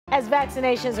As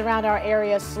vaccinations around our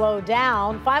area slow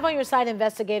down, 5 on Your Side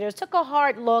investigators took a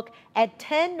hard look at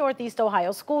 10 Northeast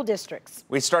Ohio school districts.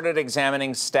 We started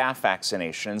examining staff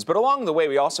vaccinations, but along the way,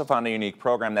 we also found a unique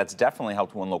program that's definitely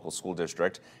helped one local school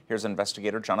district. Here's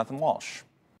investigator Jonathan Walsh.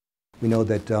 We know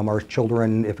that our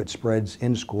children, if it spreads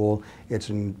in school, it's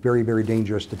very, very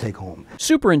dangerous to take home.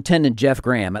 Superintendent Jeff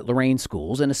Graham at Lorain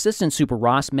Schools and Assistant Super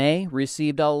Ross May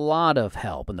received a lot of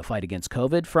help in the fight against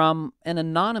COVID from an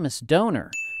anonymous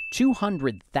donor.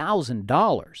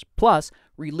 $200,000 plus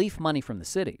relief money from the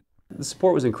city. The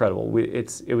support was incredible.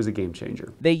 It was a game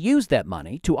changer. They used that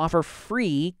money to offer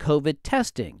free COVID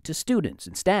testing to students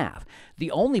and staff,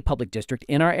 the only public district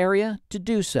in our area to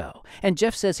do so. And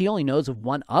Jeff says he only knows of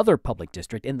one other public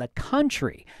district in the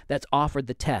country that's offered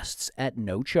the tests at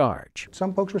no charge.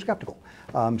 Some folks were skeptical,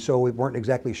 so we weren't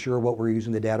exactly sure what we were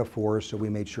using the data for, so we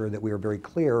made sure that we were very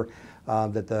clear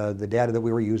that the data that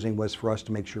we were using was for us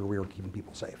to make sure we were keeping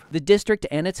people safe. The district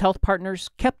and its health partners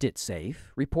kept it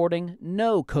safe, reporting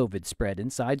no COVID spread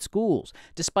inside schools,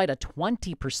 despite a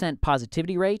 20%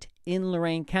 positivity rate in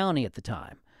Lorain County at the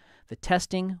time. The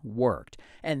testing worked,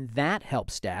 and that helped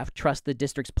staff trust the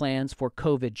district's plans for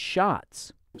COVID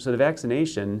shots. So the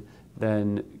vaccination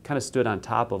then kind of stood on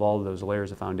top of all of those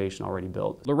layers of foundation already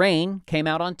built. Lorain came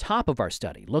out on top of our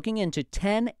study, looking into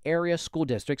 10 area school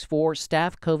districts for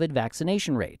staff COVID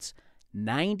vaccination rates,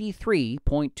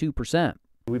 93.2%.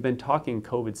 We've been talking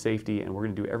COVID safety, and we're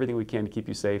going to do everything we can to keep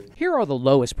you safe. Here are the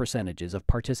lowest percentages of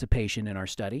participation in our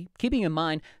study, keeping in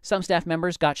mind some staff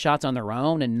members got shots on their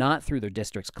own and not through their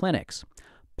district's clinics.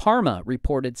 Parma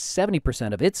reported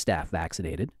 70% of its staff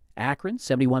vaccinated, Akron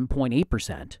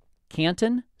 71.8%,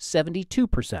 Canton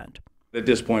 72%. At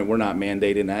this point, we're not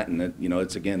mandating that, and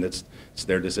it's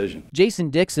their decision. Jason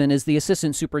Dixon is the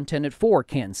assistant superintendent for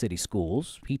Canton City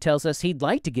Schools. He tells us he'd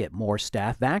like to get more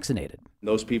staff vaccinated.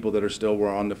 Those people that are still were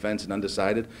on the fence and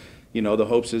undecided, the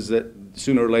hopes is that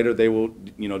sooner or later they will,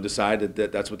 decide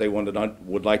that that's what they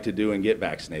would like to do and get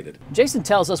vaccinated. Jason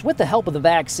tells us with the help of the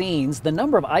vaccines, the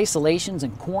number of isolations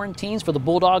and quarantines for the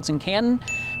Bulldogs in Canton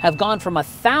have gone from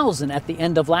 1,000 at the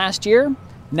end of last year,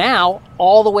 now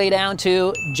all the way down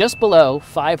to just below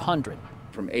 500.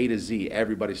 From A to Z,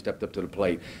 everybody stepped up to the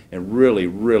plate and really,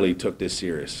 really took this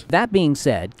serious. That being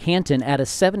said, Canton at a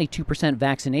 72%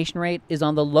 vaccination rate is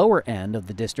on the lower end of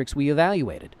the districts we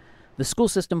evaluated. The school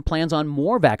system plans on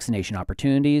more vaccination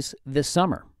opportunities this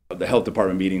summer. The health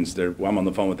department meetings, I'm on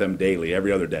the phone with them daily,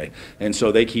 every other day. And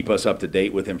so they keep us up to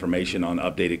date with information on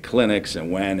updated clinics and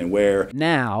when and where.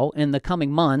 Now, in the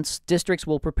coming months, districts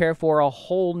will prepare for a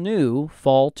whole new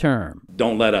fall term.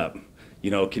 Don't let up.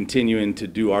 Continuing to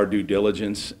do our due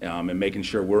diligence and making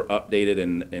sure we're updated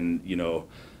and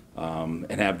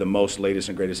have the most latest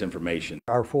and greatest information.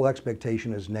 Our full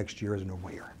expectation is next year is a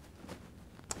normal year.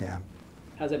 Yeah.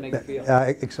 How does that make you feel?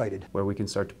 Excited. Where we can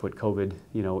start to put COVID,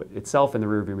 itself in the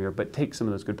rearview mirror, but take some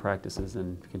of those good practices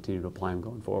and continue to apply them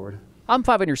going forward. I'm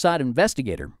 5 on Your Side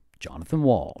investigator Jonathan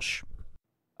Walsh.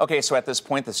 Okay, so at this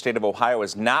point, the state of Ohio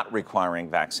is not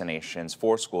requiring vaccinations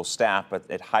for school staff, but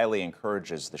it highly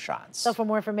encourages the shots. So for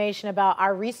more information about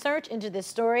our research into this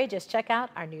story, just check out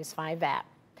our News 5 app.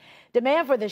 Demand for the